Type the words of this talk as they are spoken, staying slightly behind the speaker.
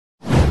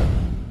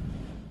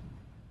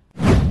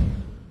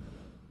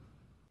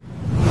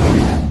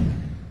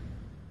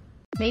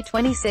May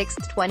 26,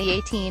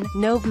 2018,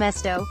 Nove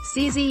Mesto,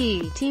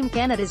 CZE. Team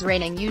Canada's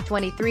reigning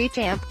U23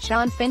 champ,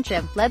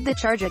 Fincham, led the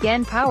charge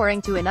again,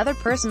 powering to another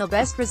personal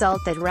best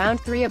result at Round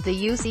 3 of the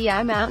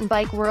UCI Mountain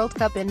Bike World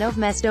Cup in Nove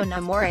Mesto na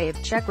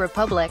Morave, Czech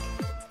Republic.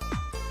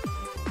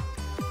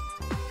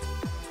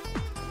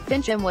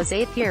 Fincham was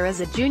 8th here as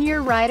a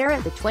junior rider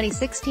at the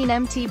 2016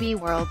 MTB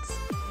Worlds.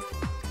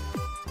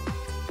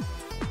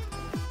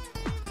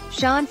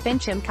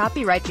 Fincham,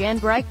 copyright Jan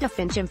Brychta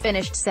Fincham,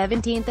 finished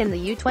 17th in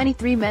the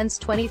U23 men's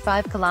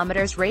 25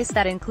 km race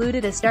that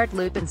included a start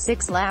loop and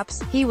 6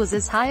 laps. He was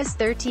as high as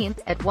 13th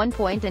at one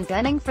point and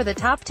gunning for the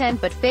top 10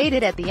 but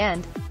faded at the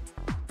end.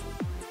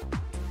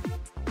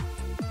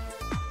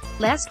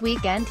 Last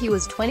weekend he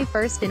was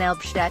 21st in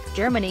Albstadt,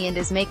 Germany, and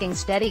is making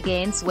steady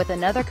gains with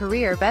another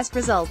career best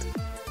result.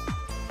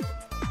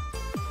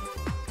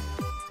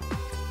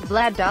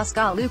 Vlad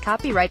Doskalu,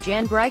 copyright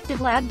Jan Brychta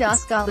Vlad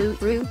Doskalu,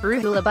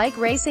 Ruhula bike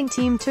racing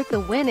team took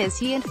the win as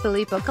he and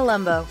Filippo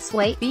Colombo,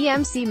 Sway,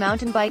 BMC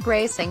mountain bike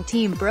racing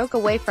team broke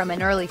away from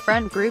an early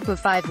front group of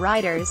 5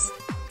 riders.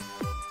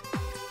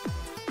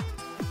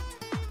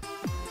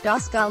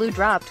 Doskalu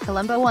dropped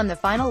Colombo on the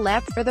final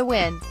lap for the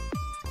win.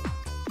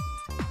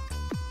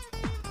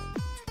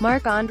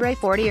 Marc-Andre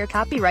Fortier,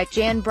 copyright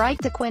Jan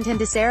Brychta Quintin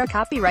de Serra,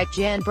 copyright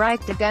Jan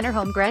Brychta Gunner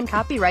Holmgren,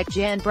 copyright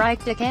Jan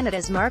Brychta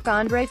Canada's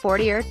Marc-Andre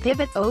Fortier,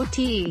 Pivot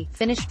OTE,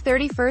 finished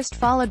 31st,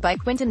 followed by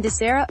Quintin de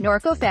Serra,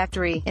 Norco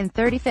Factory, in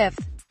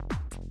 35th.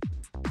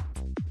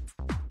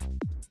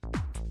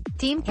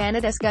 Team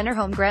Canada's Gunner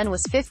Holmgren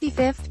was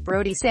 55th,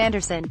 Brody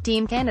Sanderson,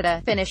 Team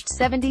Canada, finished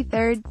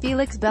 73rd,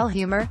 Felix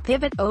Belhumer,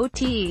 Pivot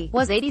OTE,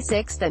 was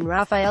 86th, and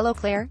Raphael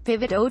Auclair,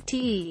 Pivot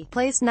OTE,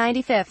 placed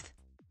 95th.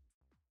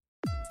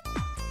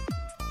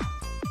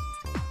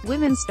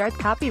 Women's start,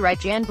 copyright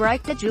Jan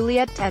Brychta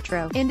Juliette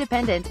Tetreault,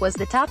 Independent, was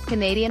the top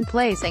Canadian,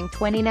 placing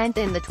 29th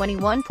in the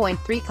 21.3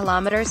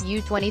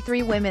 km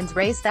U23 women's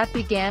race that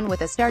began with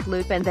a start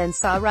loop and then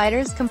saw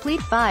riders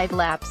complete 5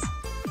 laps.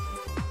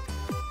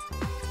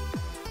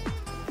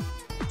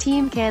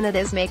 Team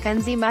Canada's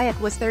Mackenzie Myatt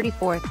was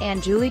 34th,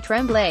 and Julie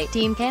Tremblay,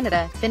 Team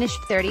Canada,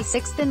 finished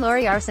 36th, and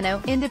Laurie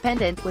Arsenault,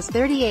 Independent, was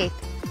 38th.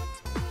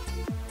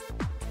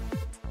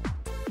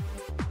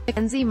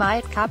 Mackenzie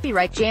Myatt,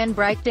 copyright Jan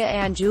Brychta,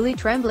 and Julie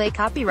Tremblay,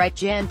 copyright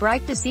Jan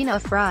Brychta. Sina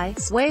Fry,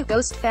 Sway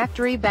Ghost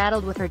Factory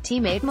battled with her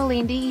teammate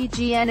Malindi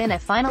Egn in a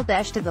final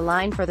dash to the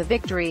line for the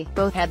victory.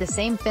 Both had the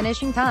same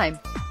finishing time.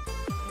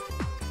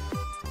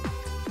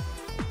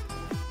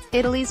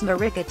 Italy's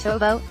Marika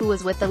Tovo, who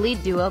was with the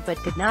lead duo but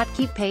could not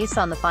keep pace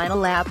on the final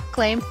lap,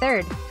 claimed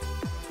third.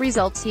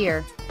 Results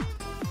here.